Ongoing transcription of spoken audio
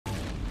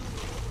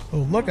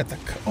Oh, look at the...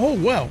 Oh,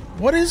 wow.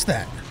 What is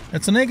that?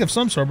 It's an egg of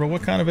some sort, but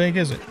what kind of egg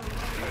is it?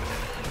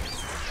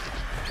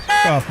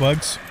 Fuck off,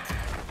 bugs.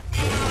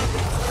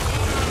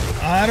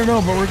 I don't know,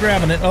 but we're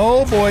grabbing it.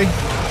 Oh, boy.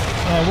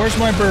 Where's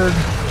my bird?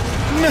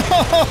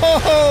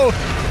 No!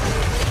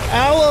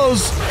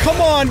 Aloes!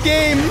 Come on,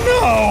 game!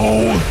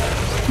 No!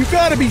 You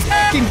gotta be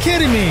fucking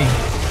kidding me!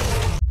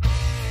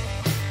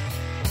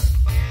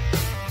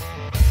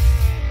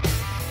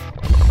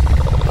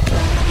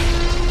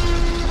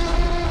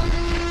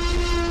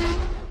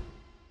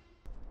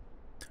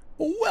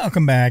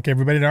 Welcome back,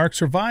 everybody, to Ark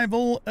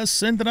Survival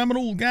Ascended. I'm an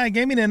old guy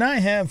gaming, and I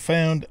have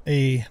found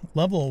a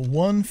level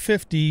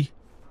 150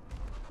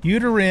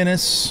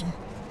 Uranus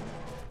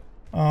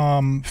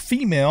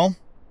female,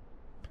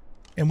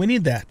 and we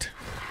need that.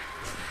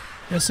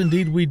 Yes,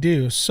 indeed, we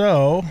do.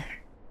 So,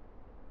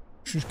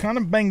 she's kind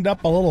of banged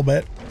up a little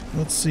bit.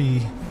 Let's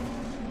see.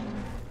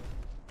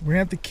 We're gonna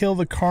have to kill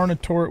the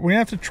Carnotaur. We're gonna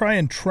have to try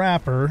and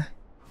trap her.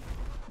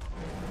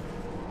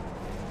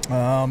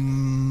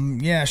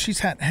 Yeah,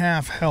 she's at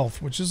half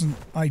health, which isn't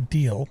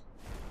ideal.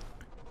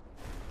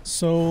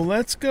 So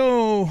let's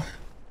go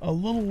a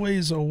little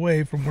ways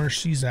away from where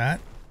she's at.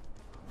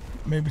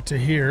 Maybe to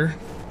here.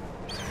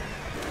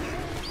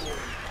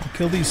 I'll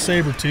kill these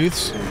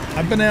saber-tooths.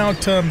 I've been out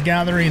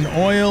gathering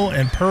oil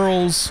and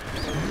pearls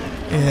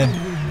and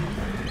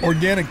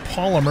organic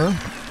polymer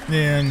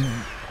and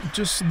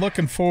just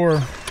looking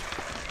for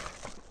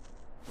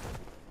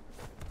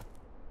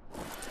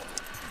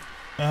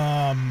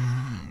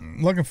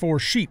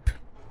sheep.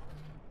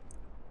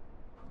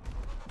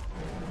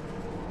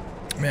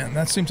 Man,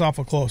 that seems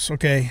awful close.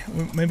 Okay,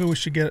 maybe we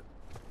should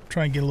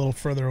try and get a little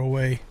further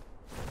away.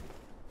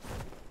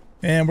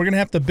 And we're gonna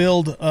have to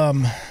build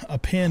a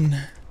pin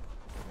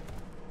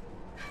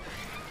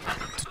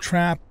to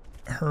trap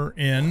her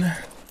in.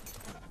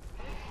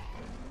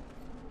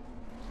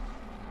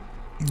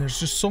 There's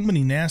just so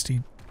many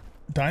nasty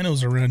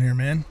dinos around here,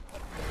 man.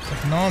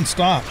 Like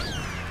non-stop.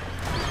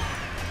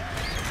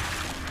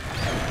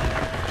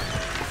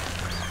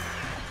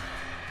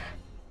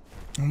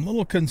 I'm a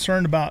little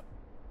concerned about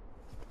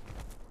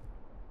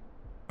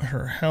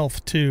her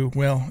health too.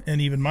 Well, and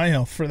even my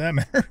health for that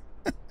matter.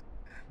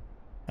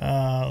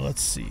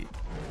 Let's see.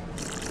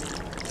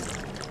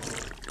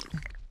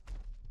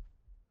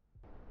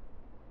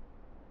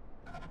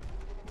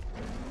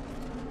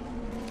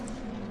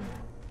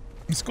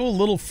 Let's go a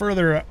little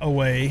further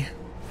away.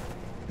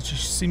 It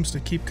just seems to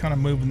keep kind of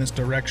moving this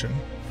direction.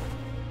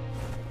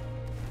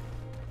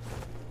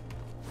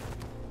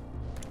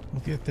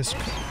 We'll get this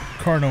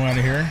Carno out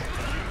of here.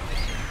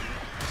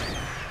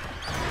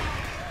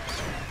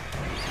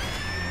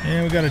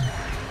 And we got a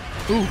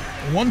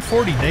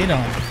 140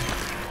 Daedon.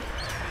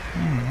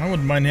 I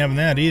wouldn't mind having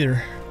that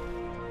either.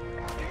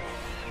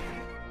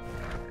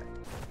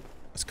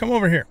 Let's come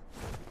over here.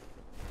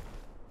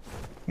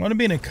 I want to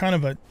be in a kind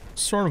of a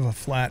sort of a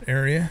flat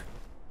area.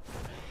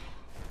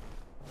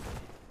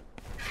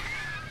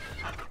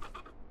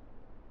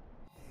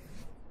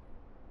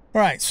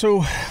 Alright,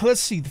 so let's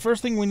see. The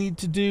first thing we need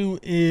to do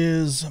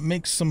is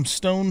make some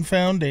stone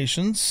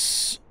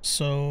foundations.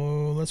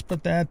 So let's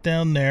put that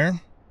down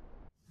there.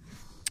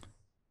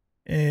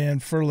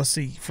 And for, let's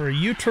see, for a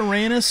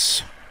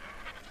Uranus,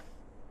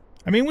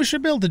 I mean, we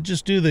should be able to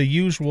just do the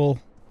usual,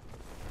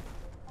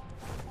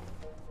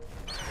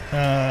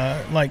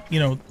 like, you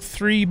know,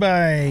 3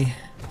 by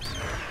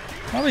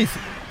 3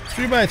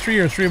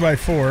 or 3 by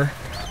 4.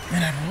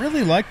 And I'd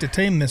really like to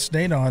tame this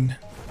Daedon.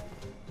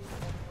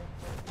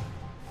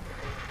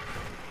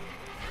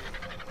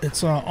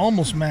 It's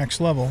almost max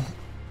level.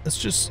 Let's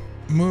just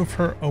move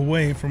her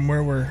away from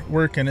where we're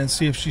working and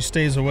see if she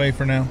stays away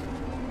for now.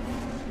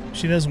 If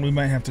she doesn't, we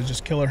might have to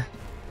just kill her.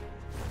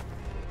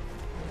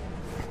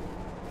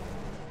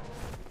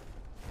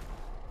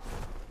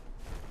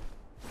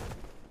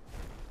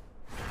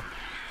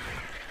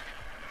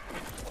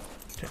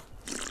 Okay.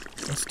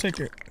 Let's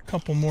take a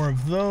couple more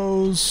of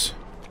those.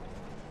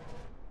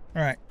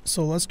 Alright,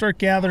 so let's start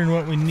gathering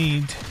what we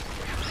need.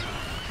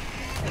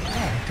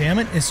 Oh, damn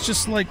it, it's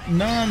just like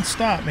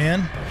non-stop,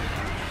 man.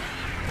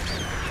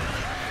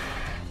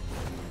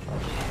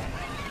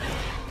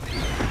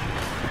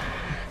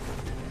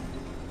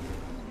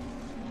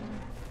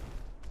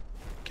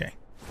 Okay.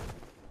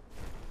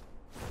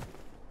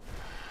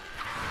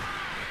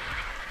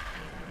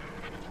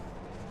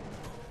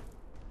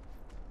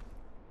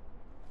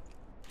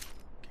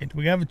 Okay, do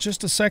we have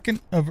just a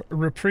second of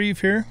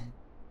reprieve here?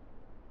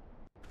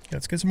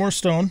 Let's get some more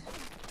stone.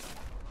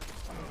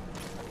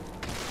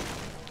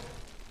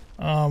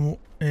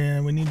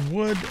 And we need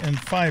wood and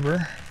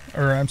fiber,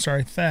 or I'm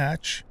sorry,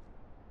 thatch.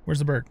 Where's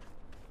the bird?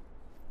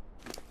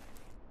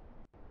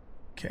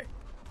 Okay.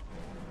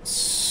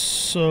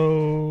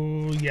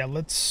 So yeah,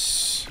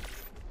 let's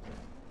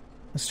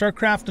start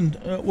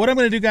crafting. What I'm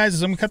going to do, guys,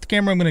 is I'm going to cut the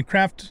camera. I'm going to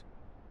craft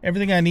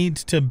everything I need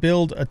to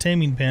build a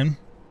taming pen.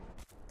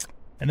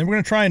 And then we're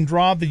going to try and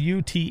draw the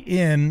UT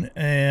in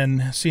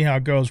and see how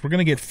it goes. We're going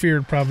to get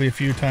feared probably a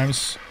few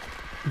times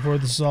before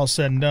this is all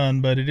said and done,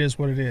 but it is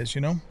what it is,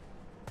 you know?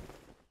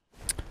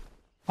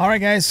 All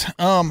right, guys.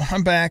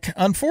 I'm back.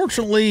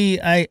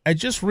 Unfortunately, I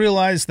just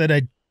realized that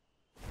I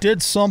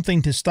did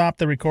something to stop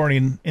the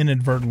recording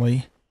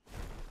inadvertently.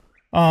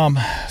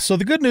 So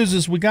the good news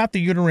is we got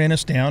the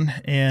Uteranus down,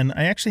 and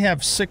I actually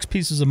have 6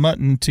 pieces of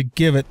mutton to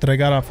give it that I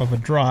got off of a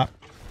drop.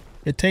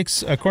 It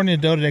takes, according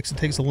to Dodedex, it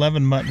takes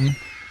 11 mutton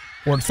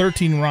or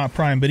 13 raw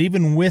prime, but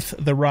even with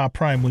the raw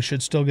prime, we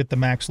should still get the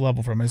max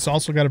level from it. It's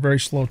also got a very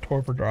slow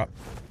torpor drop.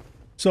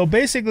 So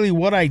basically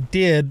what I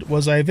did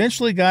was I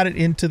eventually got it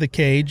into the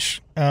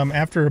cage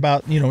after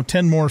about,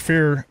 10 more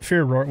fear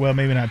roar. Well,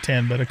 maybe not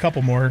 10, but a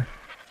couple more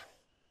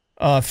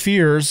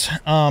fears.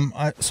 So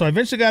I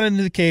eventually got it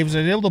into the caves. I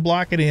was able to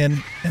block it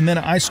in, and then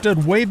I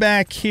stood way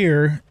back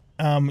here,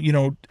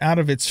 out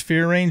of its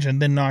fear range, and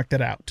then knocked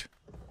it out.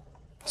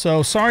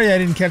 So sorry I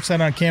didn't catch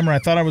that on camera. I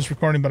thought I was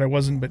recording, but I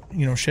wasn't. But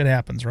shit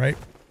happens, right?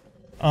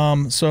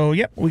 So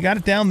yep, we got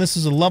it down. This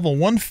is a level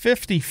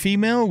 150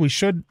 female. We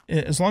should,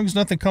 as long as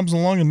nothing comes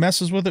along and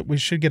messes with it, we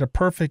should get a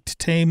perfect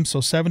tame.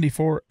 So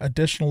 74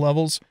 additional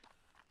levels,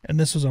 and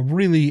this was a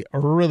really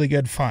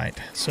good find.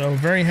 So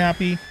very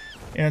happy.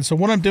 And so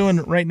what I'm doing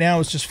right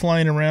now is just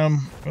flying around,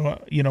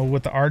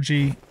 with the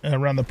RG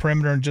around the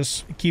perimeter and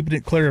just keeping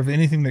it clear of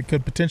anything that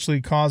could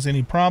potentially cause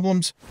any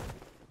problems.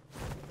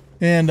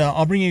 And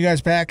I'll bring you guys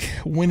back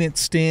when it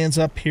stands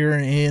up here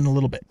in a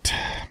little bit.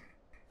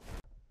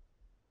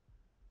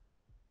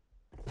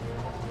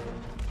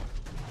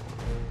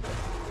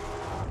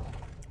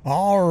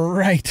 All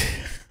right.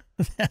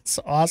 That's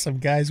awesome,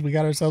 guys. We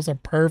got ourselves a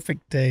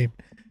perfect tame.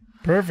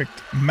 Perfect.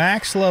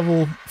 Max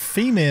level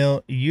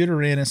female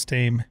Uteranus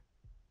tame.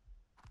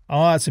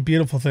 Oh, that's a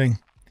beautiful thing.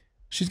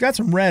 She's got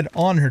some red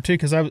on her, too,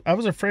 because I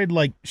was afraid,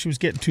 like, she was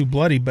getting too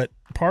bloody, but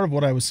part of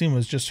what I was seeing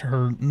was just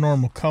her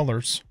normal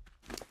colors.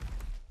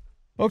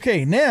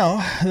 Okay,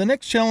 now, the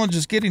next challenge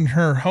is getting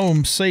her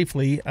home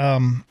safely.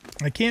 I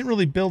can't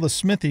really build a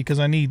smithy because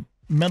I need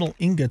metal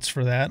ingots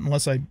for that,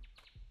 unless I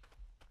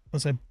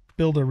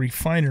build a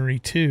refinery,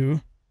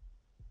 too.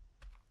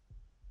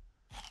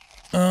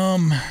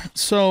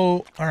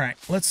 So, alright,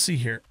 let's see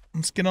here.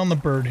 Let's get on the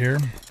bird here.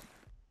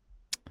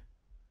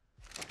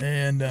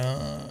 And,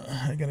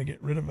 I gotta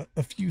get rid of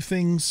a few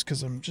things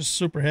because I'm just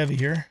super heavy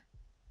here.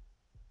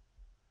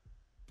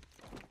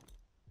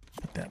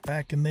 Put that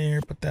back in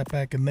there, put that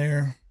back in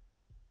there.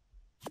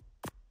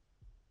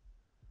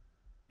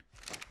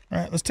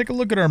 Alright, let's take a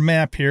look at our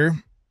map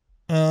here.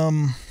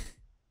 I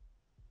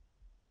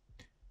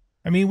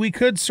mean, we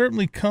could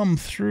certainly come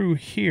through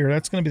here.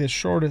 That's going to be the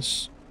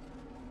shortest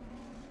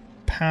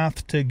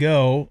path to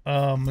go.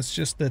 It's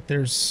just that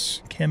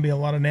can be a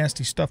lot of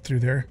nasty stuff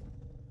through there.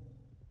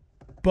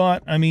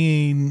 But, I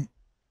mean,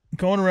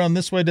 going around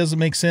this way doesn't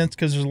make sense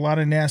because there's a lot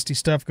of nasty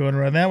stuff going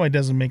around. That way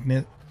doesn't make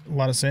a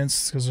lot of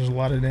sense because there's a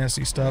lot of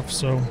nasty stuff.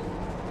 So,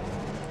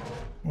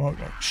 well,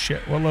 oh, shit.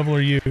 What level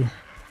are you?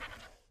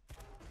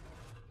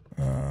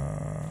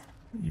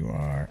 You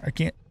are... I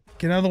can't...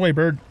 Get out of the way,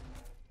 bird.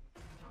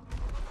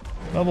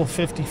 Level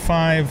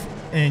 55,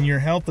 and your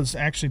health is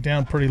actually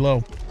down pretty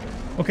low.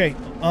 Okay,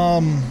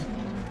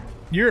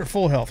 you're at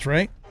full health,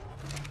 right?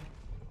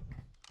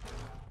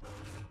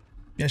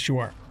 Yes, you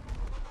are.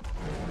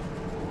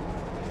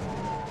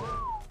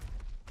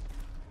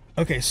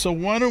 Okay, so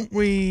why don't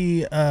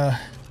we, where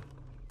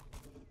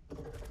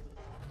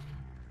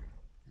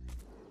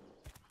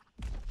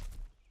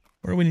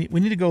do we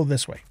need to go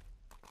this way.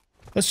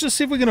 Let's just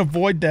see if we can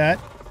avoid that.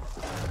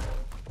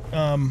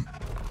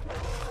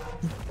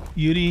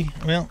 Beauty.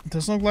 Well, it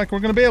doesn't look like we're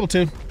going to be able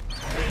to.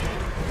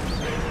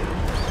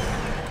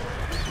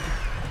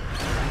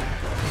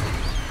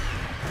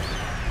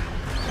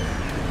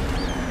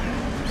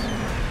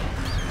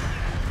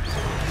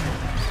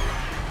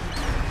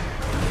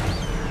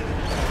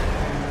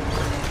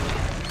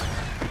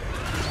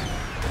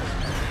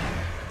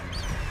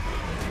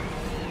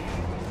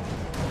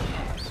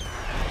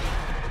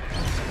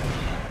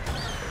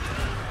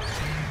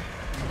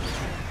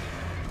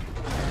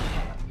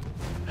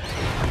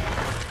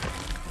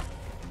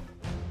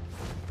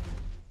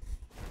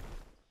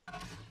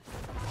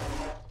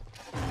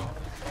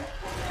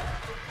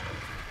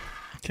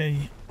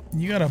 Okay,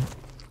 you got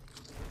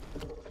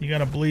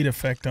a bleed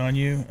effect on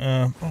you.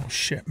 Oh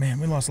shit, man,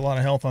 we lost a lot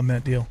of health on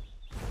that deal.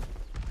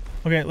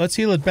 Okay, let's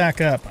heal it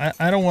back up.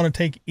 I don't want to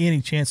take any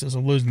chances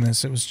of losing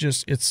this.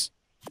 It's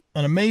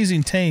an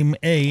amazing tame,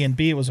 A, and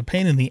B, it was a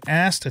pain in the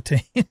ass to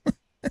tame.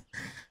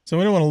 So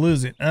we don't want to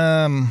lose it.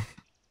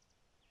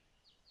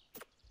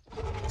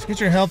 Let's get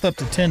your health up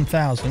to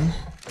 10,000.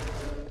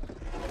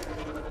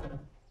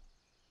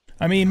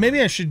 I mean,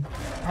 maybe I should,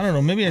 I don't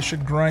know, maybe I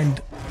should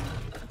grind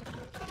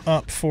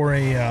up for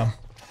a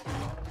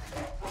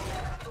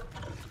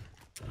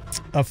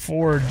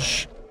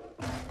forge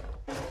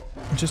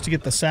just to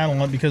get the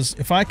saddle up, because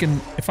if I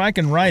can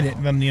ride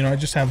it, then I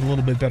just have a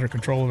little bit better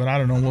control of it. I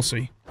don't know, we'll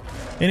see.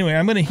 Anyway,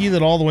 I'm going to heal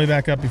it all the way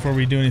back up before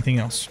we do anything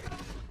else.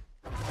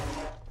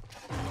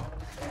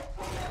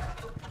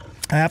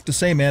 I have to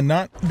say, man,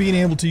 not being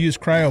able to use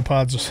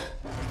cryopods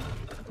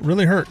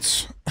really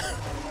hurts.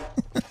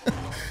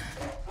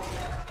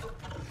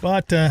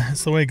 But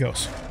it's the way it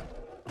goes.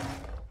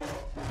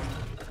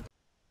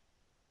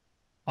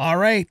 All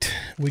right,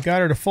 we got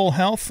her to full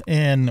health,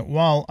 and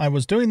while I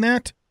was doing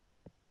that,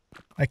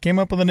 I came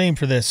up with a name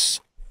for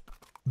this.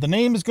 The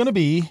name is going to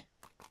be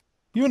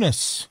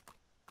Eunice.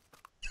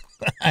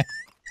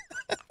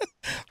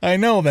 I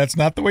know that's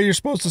not the way you're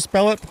supposed to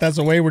spell it, but that's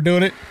the way we're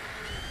doing it,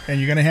 and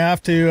you're going to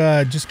have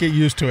to just get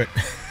used to it.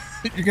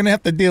 You're going to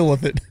have to deal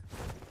with it.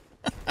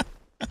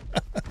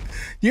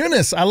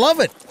 Eunice, I love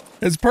it.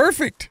 It's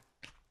perfect.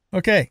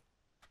 Okay,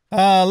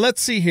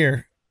 let's see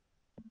here.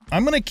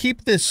 I'm going to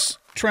keep this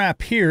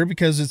trap here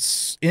because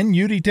it's in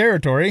UD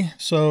territory,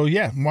 so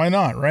yeah, why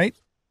not, right?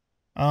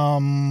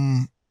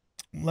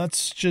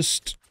 Let's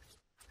just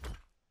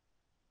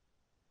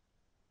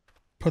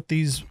put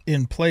these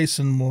in place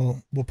and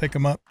we'll pick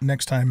them up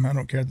next time. I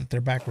don't care that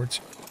they're backwards.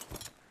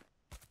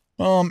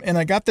 And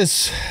I got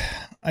this,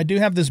 I do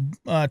have this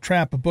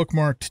trap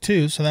bookmarked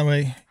too, so that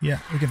way, yeah,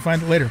 we can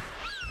find it later.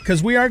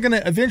 Because we are going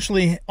to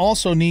eventually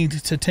also need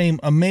to tame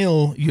a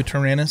male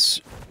Utyrannus,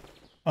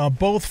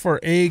 both for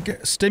egg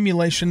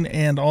stimulation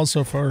and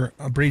also for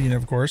breeding,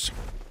 of course.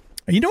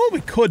 And you know what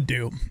we could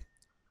do?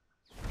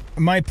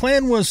 My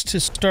plan was to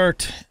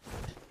start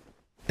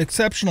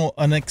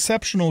an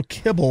exceptional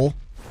kibble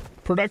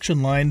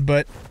production line,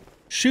 but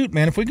shoot,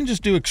 man, if we can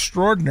just do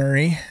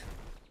extraordinary,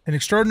 and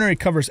extraordinary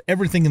covers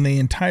everything in the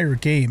entire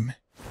game.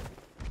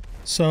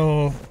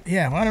 So,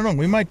 yeah, I don't know,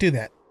 we might do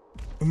that.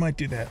 We might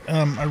do that.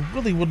 I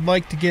really would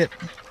like to get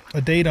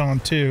a date on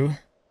too.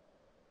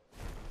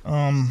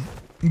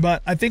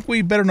 But I think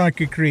we better not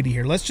get greedy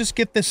here. Let's just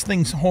get this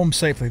thing home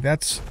safely.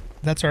 That's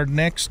our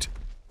next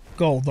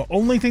goal. The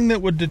only thing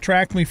that would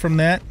detract me from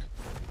that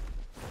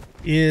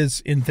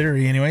is, in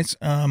theory anyways,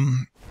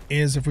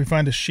 is if we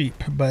find a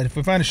sheep. But if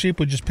we find a sheep,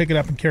 we'll just pick it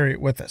up and carry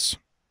it with us.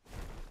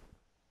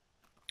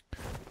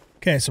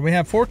 Okay, so we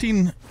have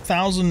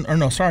 14,000, or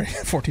no, sorry,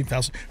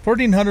 14,000,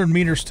 1,400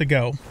 meters to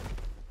go.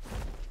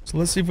 So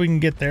let's see if we can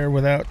get there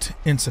without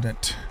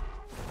incident.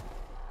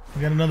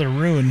 We got another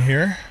ruin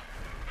here.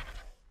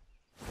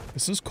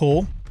 This is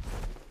cool.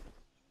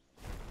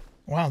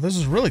 Wow, this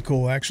is really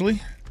cool,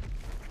 actually.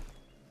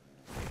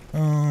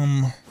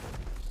 Can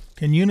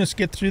Eunice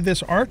get through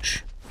this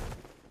arch?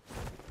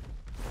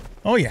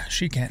 Oh, yeah,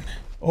 she can.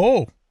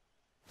 Oh!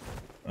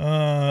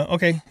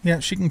 Okay, yeah,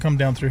 she can come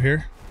down through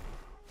here.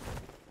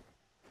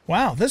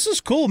 Wow, this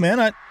is cool,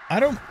 man.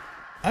 I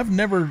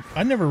never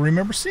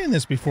remember seeing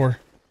this before.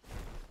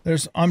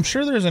 I'm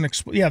sure there's an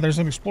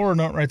explorer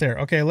note right there.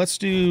 Okay, let's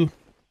do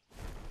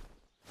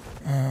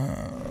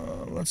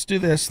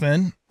this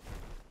then.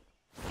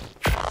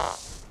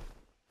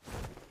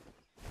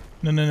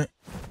 No.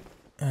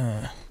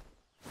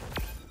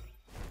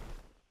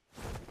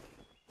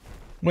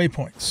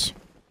 Waypoints.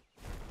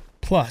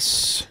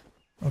 Plus.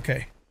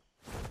 Okay.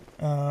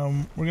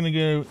 We're gonna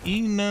go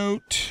E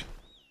note.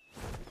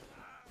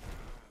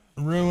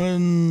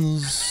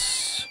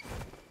 Ruins.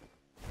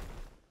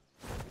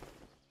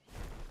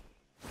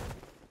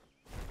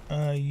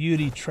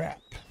 UD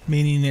trap.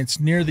 Meaning it's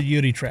near the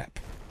UD trap.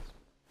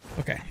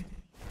 Okay.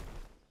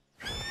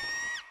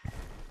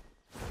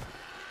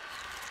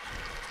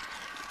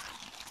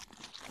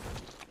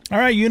 All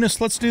right, Eunice,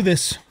 let's do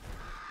this.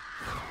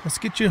 Let's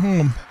get you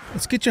home.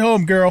 Let's get you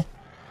home, girl.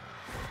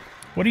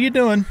 What are you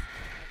doing?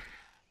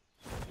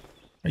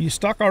 Are you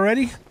stuck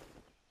already?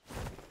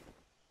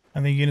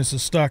 I think Eunice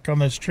is stuck on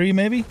this tree,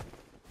 maybe?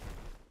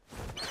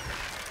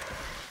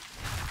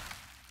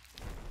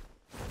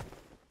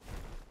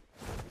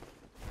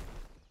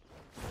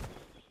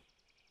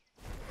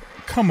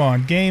 Come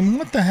on, game.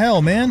 What the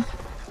hell, man?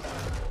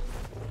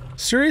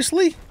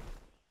 Seriously?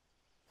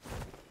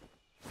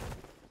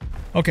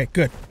 Okay,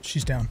 good.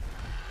 She's down.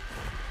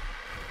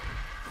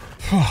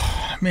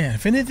 Man,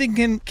 if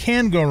anything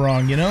can go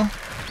wrong, you know?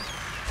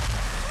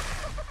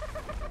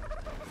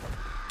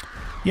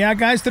 Yeah,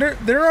 guys,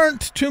 there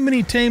aren't too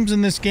many tames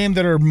in this game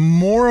that are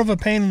more of a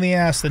pain in the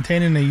ass than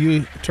taming a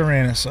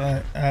Utyrannus.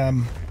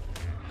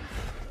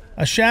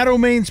 A Shadow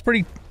Main's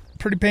pretty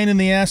pain in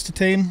the ass to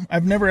tame.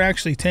 I've never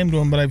actually tamed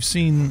one, but I've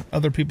seen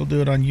other people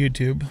do it on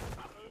YouTube.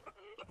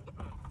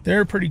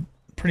 They're pretty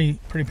pain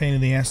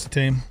in the ass to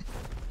tame.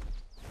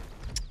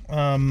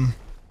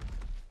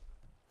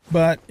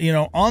 But, you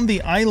know, on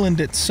the island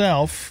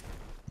itself,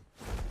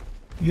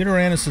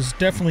 Utyrannus is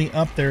definitely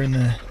up there in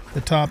the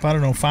top, I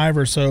don't know, 5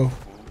 or so.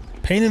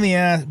 Pain in the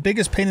ass,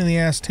 biggest pain in the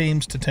ass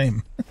tames to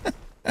tame.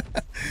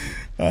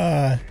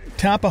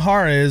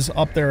 Tapahara is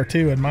up there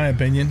too, in my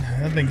opinion.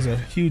 That thing's a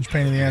huge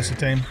pain in the ass to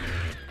tame.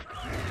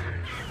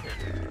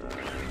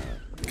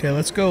 Okay,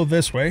 let's go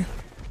this way.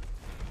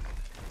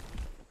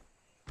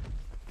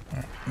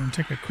 Alright, I'm gonna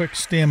take a quick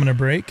stamina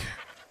break.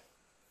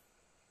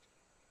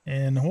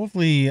 And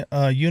hopefully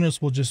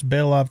Eunice will just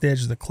bail off the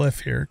edge of the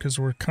cliff here, because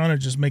we're kind of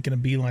just making a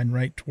beeline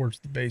right towards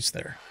the base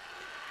there.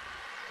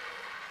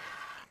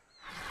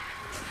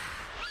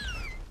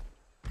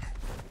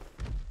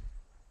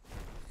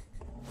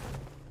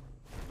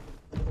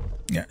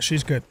 Yeah,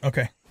 she's good.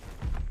 Okay.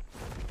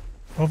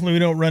 Hopefully we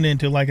don't run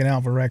into like an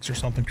Alpha Rex or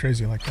something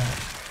crazy like that.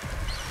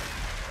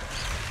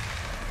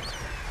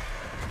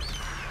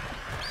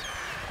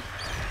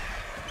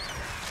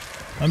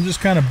 I'm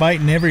just kind of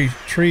biting every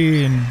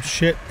tree and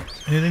shit.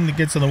 Anything that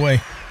gets in the way.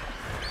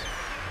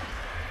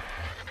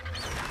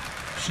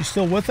 She's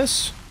still with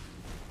us?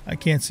 I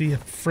can't see a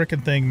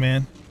frickin' thing,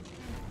 man.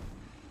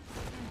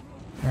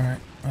 Alright,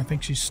 I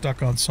think she's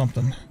stuck on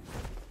something.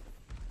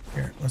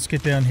 Here, let's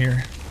get down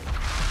here.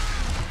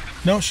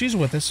 No, she's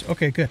with us.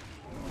 Okay, good.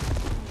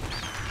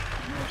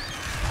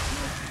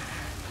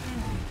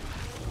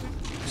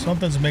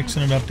 Something's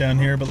mixing it up down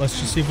here, but let's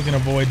just see if we can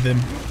avoid them.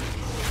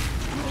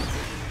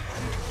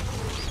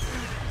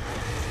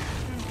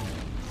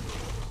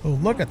 Oh,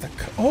 look at the...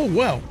 Oh,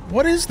 wow.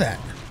 What is that?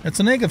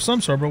 It's an egg of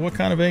some sort, but what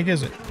kind of egg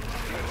is it?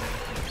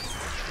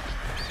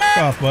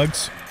 Off,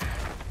 bugs.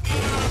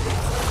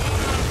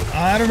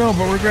 I don't know,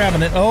 but we're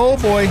grabbing it. Oh,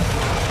 boy.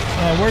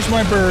 Where's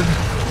my bird?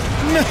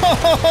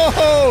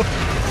 No!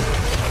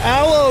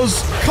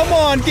 Aloes! Come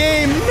on,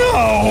 game!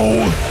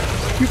 No!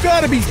 You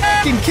gotta be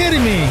fucking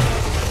kidding me!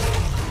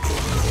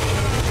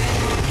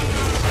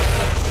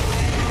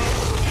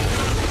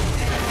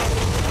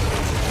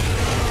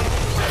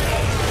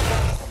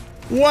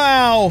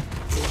 Wow!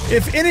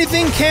 If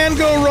anything can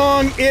go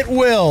wrong, it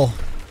will.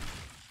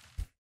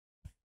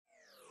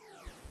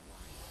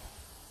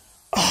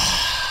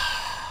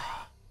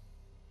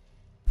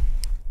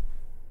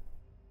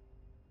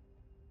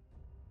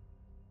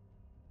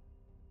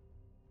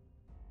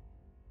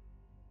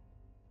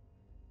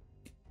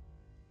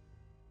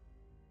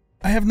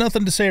 I have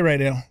nothing to say right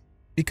now,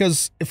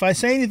 because if I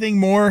say anything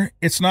more,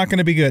 it's not going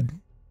to be good.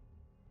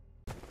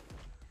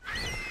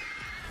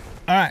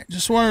 Alright,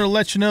 just wanted to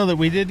let you know that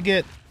we did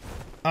get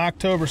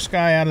October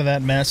Sky out of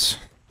that mess.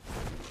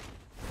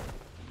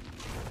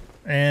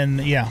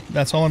 And yeah,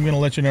 that's all I'm going to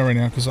let you know right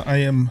now, because I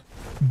am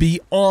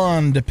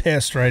beyond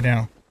pissed right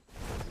now.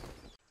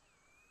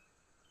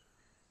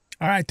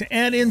 Alright, to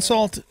add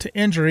insult to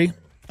injury,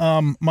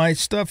 my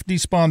stuff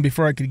despawned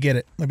before I could get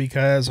it,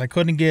 because I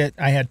couldn't get...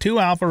 I had 2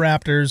 Alpha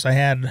Raptors, I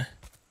had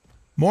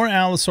more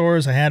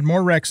Allosaurs, I had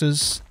more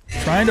Rexes,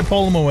 trying to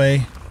pull them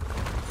away,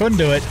 couldn't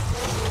do it,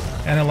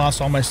 and I lost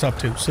all my stuff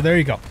too. So there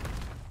you go.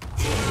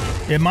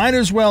 It might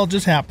as well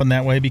just happen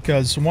that way,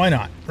 because why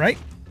not, right?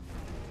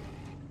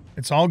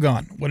 It's all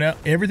gone.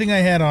 Everything I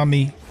had on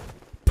me,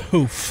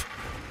 poof.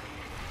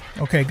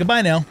 Okay,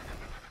 goodbye now.